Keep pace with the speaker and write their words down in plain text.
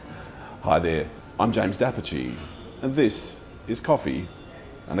Hi there, I'm James Dapperchi, and this is Coffee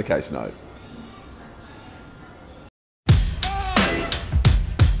and a Case Note.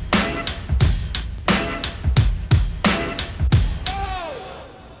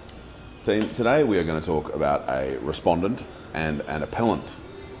 Team, today we are going to talk about a respondent and an appellant,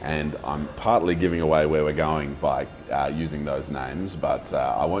 and I'm partly giving away where we're going by using those names, but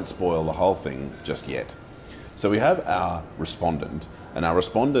I won't spoil the whole thing just yet. So we have our respondent, and our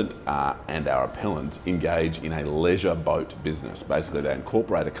respondent and our appellant engage in a leisure boat business. Basically, they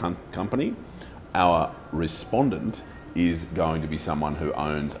incorporate a company. Our respondent is going to be someone who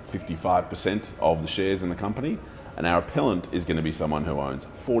owns 55% of the shares in the company, and our appellant is going to be someone who owns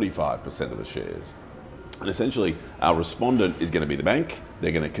 45% of the shares. And essentially, our respondent is going to be the bank.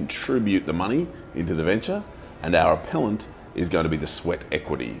 They're going to contribute the money into the venture, and our appellant is going to be the sweat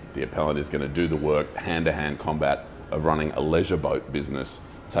equity. The appellant is going to do the work, hand-to-hand combat of running a leisure boat business,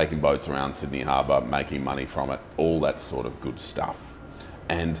 taking boats around Sydney Harbour, making money from it, all that sort of good stuff.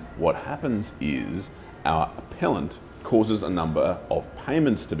 And what happens is our appellant causes a number of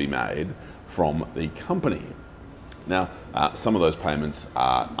payments to be made from the company. Now, some of those payments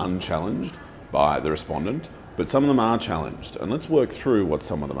are unchallenged by the respondent, but some of them are challenged. And let's work through what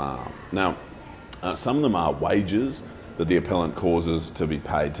some of them are. Now, some of them are wages that the appellant causes to be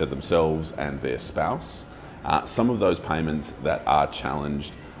paid to themselves and their spouse. Some of those payments that are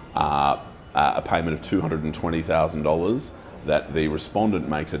challenged are a payment of $220,000 that the respondent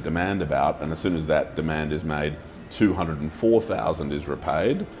makes a demand about, and as soon as that demand is made, $204,000 is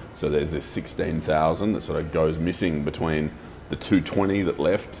repaid. So there's this $16,000 that sort of goes missing between the $220,000 that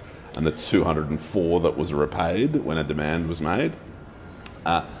left and the $204,000 that was repaid when a demand was made.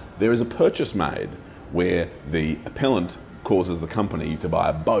 There is a purchase made where the appellant causes the company to buy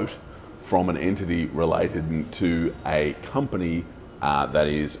a boat from an entity related to a company that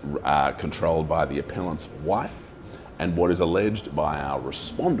is controlled by the appellant's wife. And what is alleged by our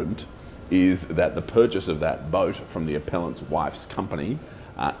respondent is that the purchase of that boat from the appellant's wife's company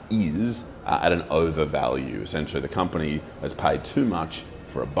is at an overvalue. Essentially, the company has paid too much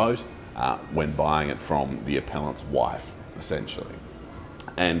for a boat when buying it from the appellant's wife, essentially.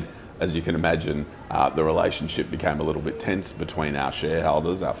 And as you can imagine, the relationship became a little bit tense between our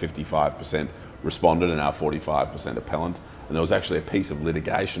shareholders, our 55% respondent and our 45% appellant. And there was actually a piece of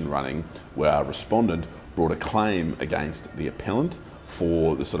litigation running where our respondent brought a claim against the appellant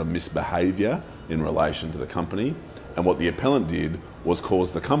for the sort of misbehaviour in relation to the company. And what the appellant did was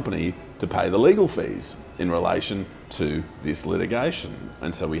cause the company to pay the legal fees in relation to this litigation.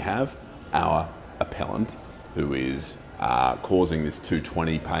 And so we have our appellant who is causing this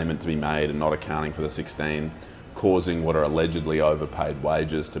 $220,000 payment to be made and not accounting for the $16,000, causing what are allegedly overpaid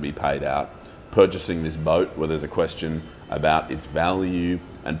wages to be paid out, purchasing this boat where there's a question about its value,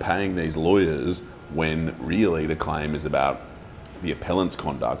 and paying these lawyers when really the claim is about the appellant's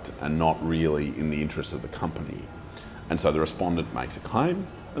conduct and not really in the interests of the company. And so the respondent makes a claim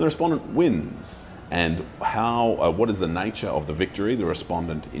and the respondent wins. And what is the nature of the victory the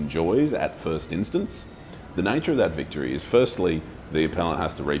respondent enjoys at first instance? The nature of that victory is, firstly, the appellant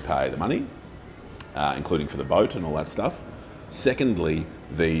has to repay the money, including for the boat and all that stuff. Secondly,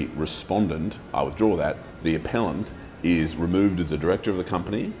 the respondent, I withdraw that, the appellant is removed as the director of the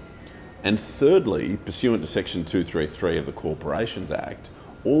company. And thirdly, pursuant to Section 233 of the Corporations Act,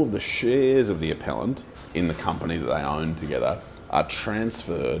 all of the shares of the appellant in the company that they own together are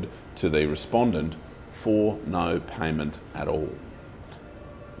transferred to the respondent for no payment at all.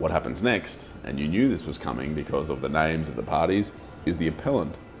 What happens next, and you knew this was coming because of the names of the parties, is the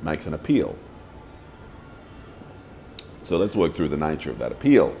appellant makes an appeal. So let's work through the nature of that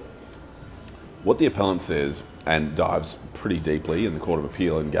appeal. What the appellant says, and dives pretty deeply, and the Court of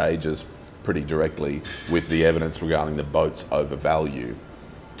Appeal engages pretty directly with the evidence regarding the boat's overvalue.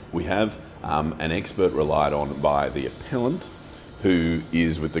 We have an expert relied on by the appellant who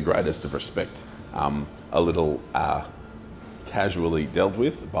is, with the greatest of respect, a little casually dealt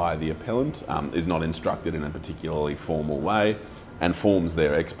with by the appellant, is not instructed in a particularly formal way, and forms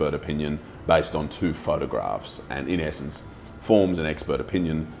their expert opinion based on two photographs, and in essence forms an expert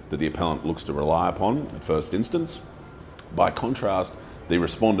opinion that the appellant looks to rely upon at first instance. By contrast, the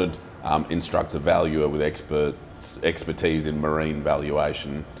respondent instructs a valuer with expertise in marine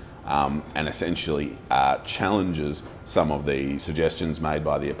valuation, and essentially challenges some of the suggestions made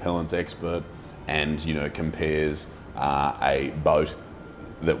by the appellant's expert, and compares a boat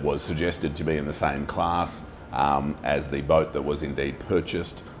that was suggested to be in the same class as the boat that was indeed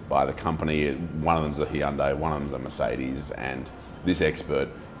purchased by the company. One of them's a Hyundai, one of them's a Mercedes, and this expert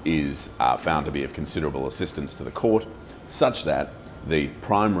is found to be of considerable assistance to the court, such that the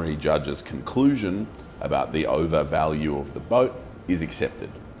primary judge's conclusion about the overvalue of the boat is accepted.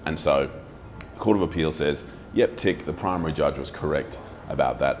 And so the Court of Appeal says, yep, tick, the primary judge was correct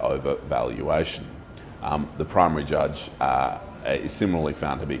about that overvaluation. The primary judge is similarly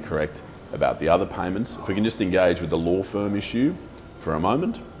found to be correct about the other payments. If we can just engage with the law firm issue for a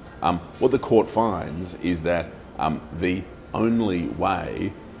moment, what the court finds is that the only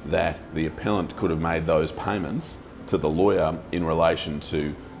way that the appellant could have made those payments to the lawyer in relation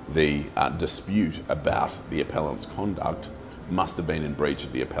to the dispute about the appellant's conduct must have been in breach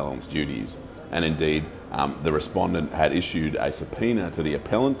of the appellant's duties. And indeed, the respondent had issued a subpoena to the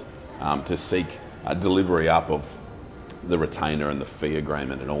appellant to seek a delivery up of the retainer and the fee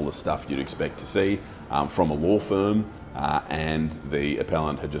agreement and all the stuff you'd expect to see from a law firm, and the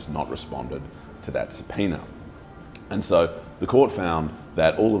appellant had just not responded to that subpoena. And so the court found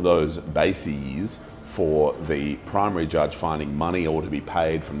that all of those bases for the primary judge finding money ought to be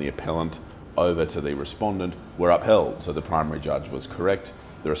paid from the appellant over to the respondent were upheld. So the primary judge was correct.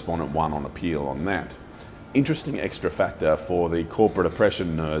 The respondent won on appeal on that. Interesting extra factor for the corporate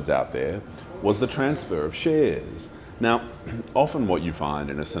oppression nerds out there was the transfer of shares. Now, often what you find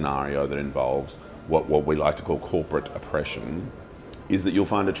in a scenario that involves what we like to call corporate oppression is that you'll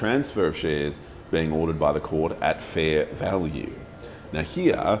find a transfer of shares being ordered by the court at fair value. Now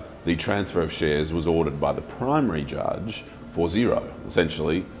here, the transfer of shares was ordered by the primary judge for zero.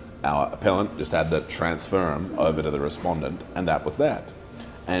 Essentially, our appellant just had to transfer them over to the respondent, and that was that.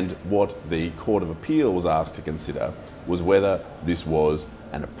 And what the Court of Appeal was asked to consider was whether this was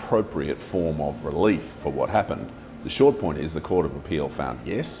an appropriate form of relief for what happened. The short point is the Court of Appeal found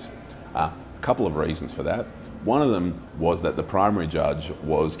yes. A couple of reasons for that. One of them was that the primary judge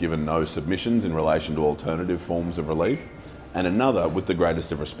was given no submissions in relation to alternative forms of relief. And another, with the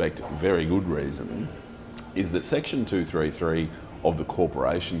greatest of respect, very good reason, is that Section 233 of the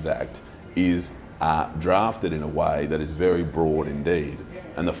Corporations Act is drafted in a way that is very broad indeed.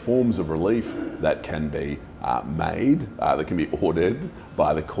 And the forms of relief that can be that can be ordered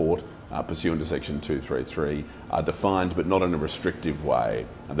by the court pursuant to Section 233 are defined, but not in a restrictive way.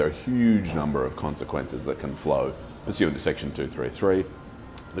 And there are a huge number of consequences that can flow pursuant to Section 233.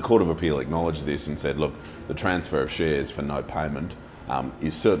 The Court of Appeal acknowledged this and said, look, the transfer of shares for no payment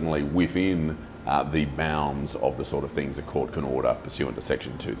is certainly within the bounds of the sort of things a court can order pursuant to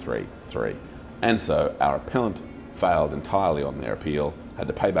Section 233. And so our appellant failed entirely on their appeal, had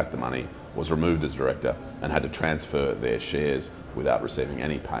to pay back the money, was removed as director, and had to transfer their shares without receiving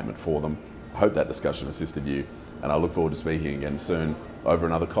any payment for them. I hope that discussion assisted you, and I look forward to speaking again soon over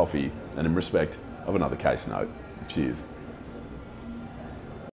another coffee and in respect of another case note. Cheers.